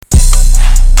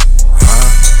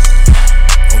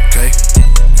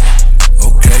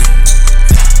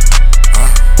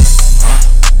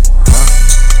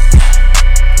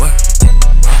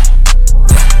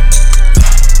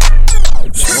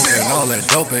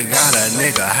dope, it got a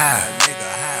nigga high.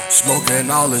 Smoking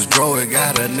all this bro, it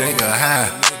got a nigga high.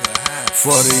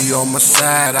 40 on my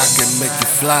side, I can make you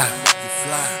fly.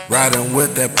 Riding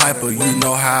with that piper, you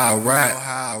know how I ride.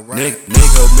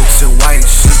 Nigga mixing white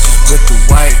shit just with the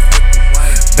white.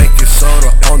 Baking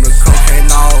soda on the cocaine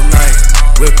all night.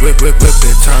 Whip it,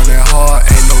 turn it hard,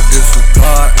 ain't no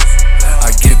disregard.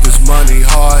 I get this money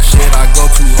hard, shit, I go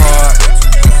too hard.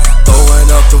 Throwing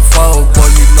up the foe, boy,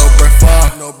 you know breath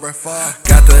far.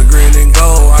 Got the green and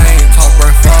gold, I ain't talk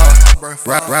breath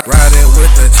far. Riding with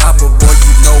the chopper, boy,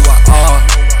 you know I are.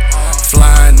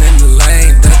 Flying in the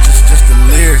lane, that's just a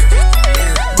lyric.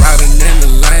 Riding in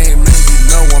the lane, man, you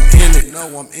know I'm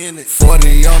in it.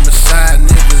 40 on the side,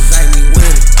 niggas ain't me with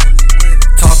it.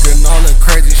 Talking all that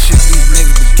crazy shit, these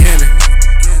niggas beginning.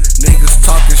 Niggas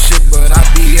talking shit, but I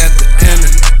be at the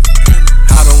ending.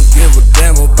 I don't give a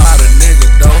damn about a nigga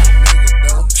though.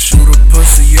 Shoot a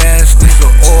pussy ass nigga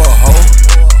or a hoe.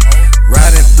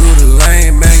 Riding through the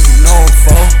lane, man, you know I'm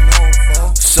for.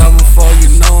 7-4, you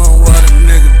knowin' what a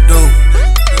nigga do.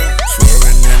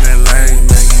 Swerving in that lane,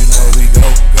 man, you know we go.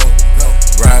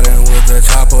 Riding with the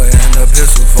chopper and the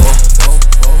pistol for.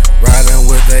 Riding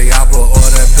with the yapper or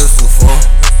that pistol for.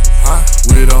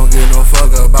 We don't give no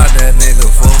fuck about that nigga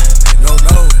for. No,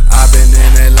 I been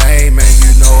in that lane, man,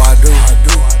 you know I do.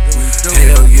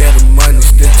 Hell yeah, the money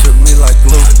stick to me like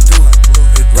glue.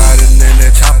 Riding in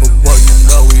that chopper, boy, you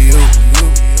know we you.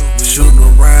 Shooting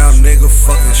around, nigga,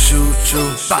 fucking shoot you.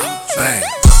 Bang.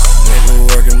 Nigga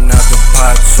working out the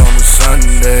pots on a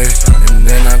Sunday, and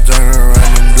then I turn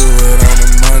around and do it on a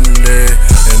Monday,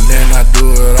 and then I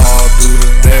do it all through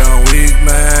the damn week,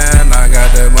 man. I got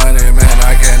that money, man,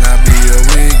 I cannot be a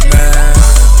weak man.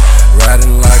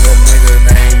 Riding like a nigga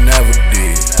that ain't never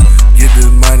did. Get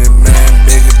this money, man,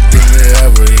 bigger than it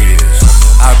ever is.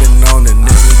 I been on it,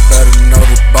 niggas better know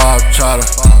the Bob Charter.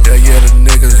 Yeah, the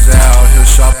niggas out here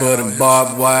sharper than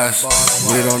barbed wires.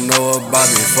 We don't know about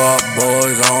these fuck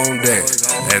boys on deck,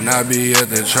 and I be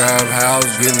at the trap house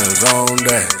getting us on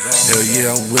that. Hell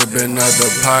yeah, I'm whipping up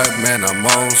the pipe, man, I'm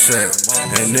on set.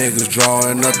 And niggas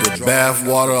drawing up the bath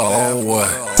water on what?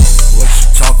 What you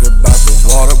talking about the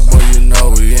water, boy, you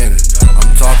know we in it.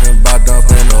 I'm talking about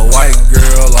dumping a white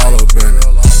girl all up in it.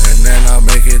 And then I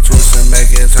make it twist and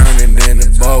make it turn and then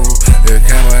it bubble. It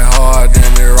came in hard, then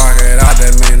it rock it out,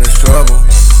 that mean it's trouble.